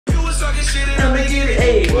Let me get it.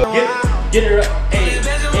 Hey, get it up. Hey.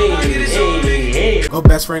 Go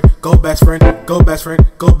best friend, go best friend, go best friend,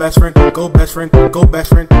 go best friend, go best friend, go best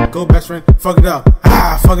friend, go best friend. Fuck it up,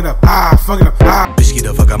 fuck it up, fuck it up, Bitch, get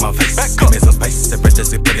the fuck out my face. Give me some space, separate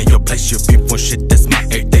just put in your place. You pay for shit, that's my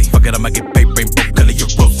everyday. Fuck it, I'ma get paid, brain broke, color your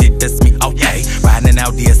rose, shit, that's me, okay. Riding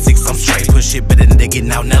out DS6, I'm straight. Put shit better than they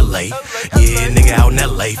getting out in LA. Yeah, nigga out in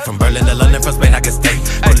LA. From Berlin to London, from Spain, I can stay.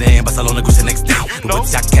 Put it in Barcelona, go the next day. I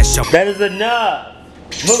cash up. That is enough.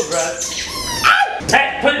 Move, bro.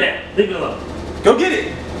 Hey, put it there. Leave it alone. Go get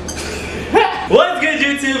it. What's good,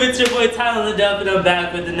 YouTube? It's your boy Tyler the Duff, and I'm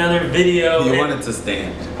back with another video. You wanted to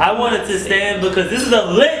stand. I wanted to stand because this is a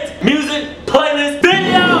lit music playlist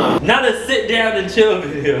video, not a sit down and chill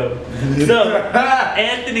video. So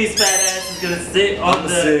Anthony's fat ass is gonna sit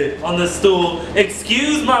on the stool.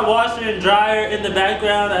 Excuse my washer and dryer in the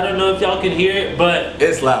background. I don't know if y'all can hear it, but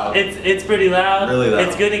it's loud. It's pretty loud. Really loud.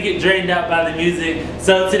 It's gonna get drained out by the music.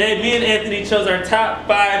 So today, me and Anthony chose our top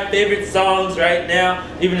 5 favorite songs right now.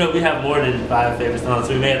 Even though we have more than 5 favorite songs,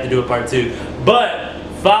 so we may have to do a part 2. But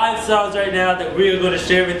 5 songs right now that we are going to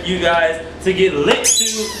share with you guys to get lit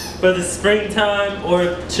to for the springtime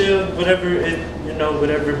or chill, whatever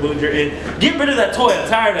whatever mood you're in. Get rid of that toy. I'm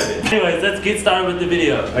tired of it. Anyways, let's get started with the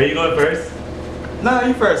video. Are you going first? No,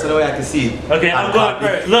 you first, so that way I can see. Okay, I'm going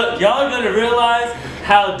first. Look, y'all are gonna realize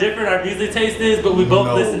how different our music taste is, but we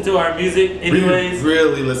both listen to our music anyways. We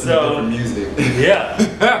really listen to different music.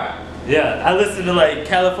 Yeah. Yeah, I listen to like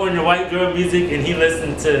California white girl music, and he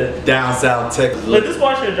listened to down south Texas. Look, this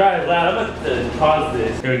washer and dryer is loud. I'm about to pause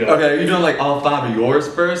this. Here we go. Okay, are you doing like all 5 of yours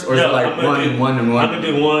first, or is it like one and one? I'm gonna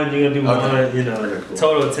do one. You're gonna do one. You know, okay, cool.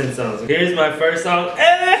 Total of 10 songs. Here's my first song.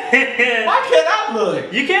 Why can't I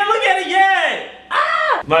look? You can't look at it yet.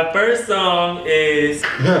 My first song is.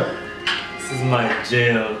 This is my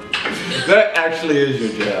jam. That actually is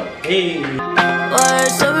your jam. Hey.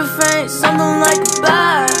 Words of refrain, something like a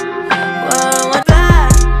bar.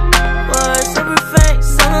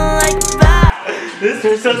 This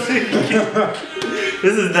is so cute.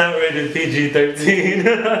 This is not rated PG-13.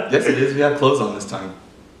 Yes, it is. We have clothes on this time.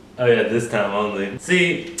 Oh yeah, this time only.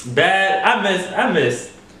 See, bad. I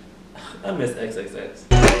miss XXX.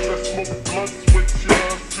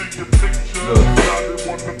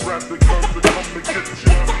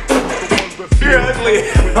 You're ugly.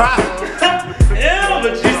 Ew,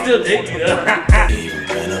 but you still dig me though. Even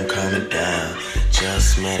when I'm coming down,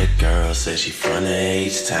 just met a girl, said she from the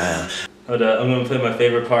H-Town. Hold up, I'm gonna play my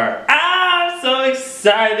favorite part. I'm so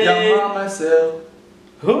excited. Your mama myself.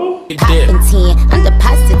 Who? I'm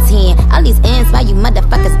depositing all these ends while you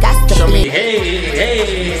motherfuckers got to be. Hey.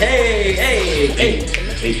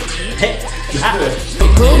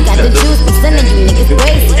 Who got the juice? But some of you niggas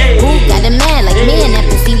crazy. Who got a man like me and that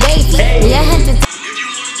pussy wavy? Yeah, I had to.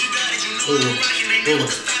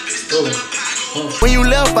 When you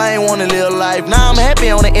left, I ain't wanna live life. Now I'm happy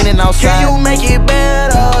on the in and outside. Can you make it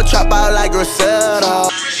better? Trap out like Griselda.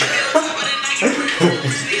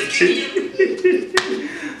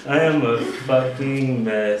 I am a fucking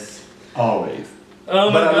mess. Always. Oh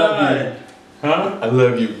my god. Huh? I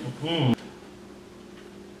love you.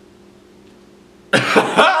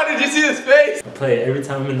 Did you see his face? I play it every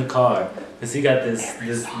time I'm in the car. Cause he got this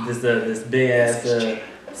big ass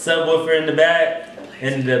subwoofer in the back.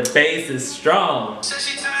 And the bass is strong.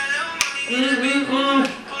 You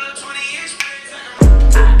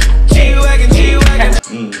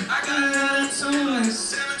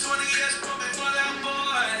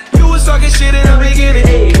was talking shit in the beginning.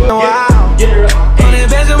 Hey, get her up. Hey.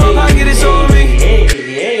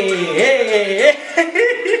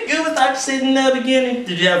 You was talking shit in the beginning.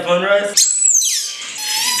 Did you have fun, Russ?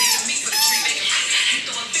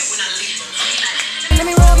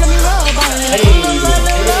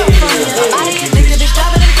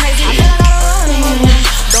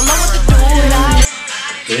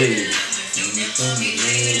 Hey.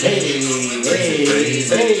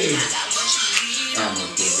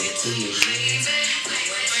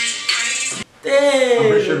 I'm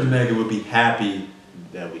pretty sure Megan would be happy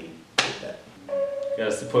that we did that.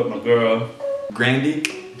 Gotta support my girl. Grandy?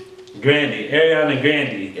 Ariana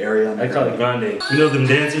Grande. I call it Grande. You know them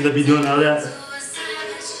dancers that be doing all that?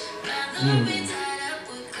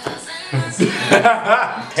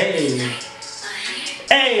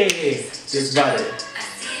 Hey! Just about it.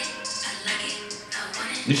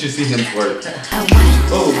 You should see him work. I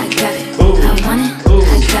want it, I got it. I want it,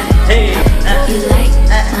 I got it. Hey! You like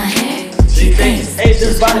my hair? She thinks, hey,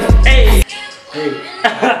 just about it. Hey!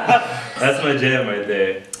 That's my jam right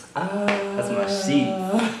there. That's my sheet.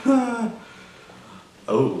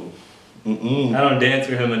 Oh. I don't dance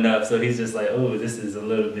for him enough, so he's just like, oh, this is a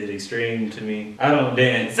little bit extreme to me. I don't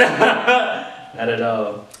dance. Not at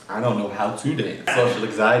all. I don't know how to dance. Social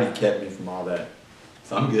anxiety kept me from all that.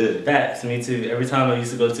 So I'm good. Facts, me too. Every time I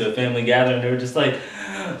used to go to a family gathering, they were just like,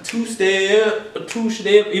 two-step,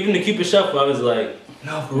 two-step. Even to keep it shuffle, I was like,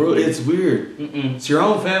 no, for real, it's weird. It's your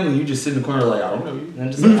own family. You just sit in the corner like, I don't know you.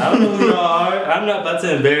 I'm just like, I don't know who y'all are. I'm not about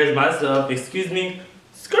to embarrass myself. Excuse me.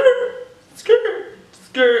 Skirt, skirt,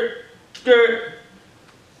 skirt, skirt.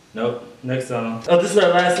 Nope. Next song. Oh, this is our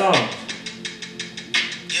last song.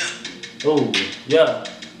 Oh, yeah.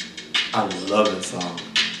 I love this song.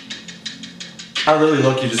 I really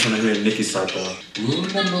lucky just want to hear Nicki start though. Rule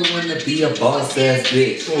number one to be a boss ass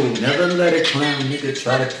bitch. Never let a clown nigga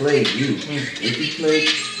try to play you. If he play.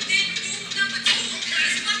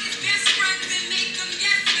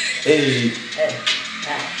 Hey.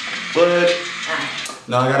 But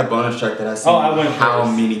no, I got a bonus track that I see. Oh, I went how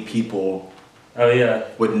first. many people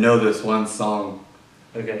would know this one song.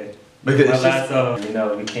 Okay. Because My it's last just, song, you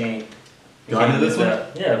know, we can't. Do I know this one?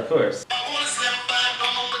 Yeah, of course.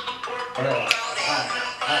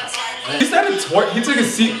 He started twerk. He took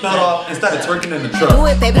his seatbelt off and started twerking in the truck. Do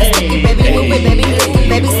it, baby, stick it, baby, move it, baby, lick it,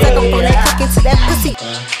 baby, suck up on that cock into that pussy.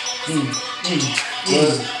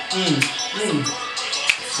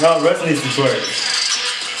 No, Russ needs to twerk.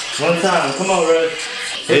 One time, come on, Russ.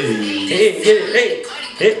 Hey.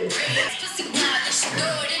 Hey.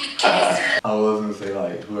 I was gonna say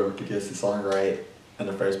like whoever could guess the song right in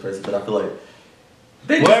the first person, but I feel like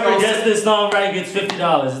Whoever gets this song right gets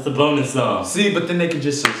 $50. It's a bonus song. See, but then they can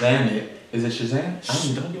just Shazam it. Is it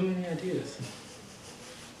Shazam? Don't give me any ideas.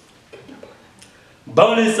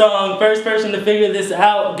 Bonus song, first person to figure this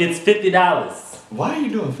out gets $50. Why are you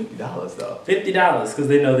doing $50 though? $50, because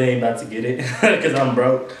they know they ain't about to get it, because I'm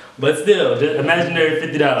broke. But still, just imaginary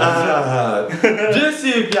 $50. Just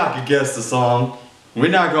see if y'all can guess the song. We're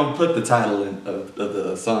not gonna put the title of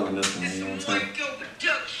the song in this one, you know what I'm saying?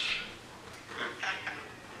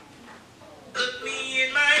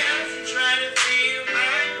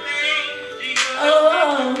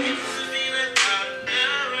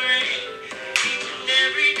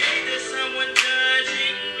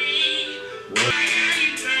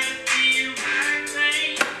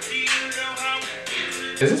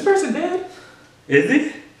 Is this person dead? Is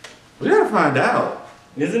he? We gotta find out.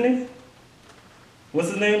 Isn't he? What's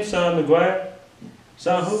his name? Sean McGuire?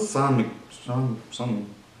 Sean who? Some. I'm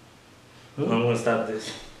gonna stop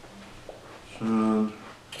this. Sean.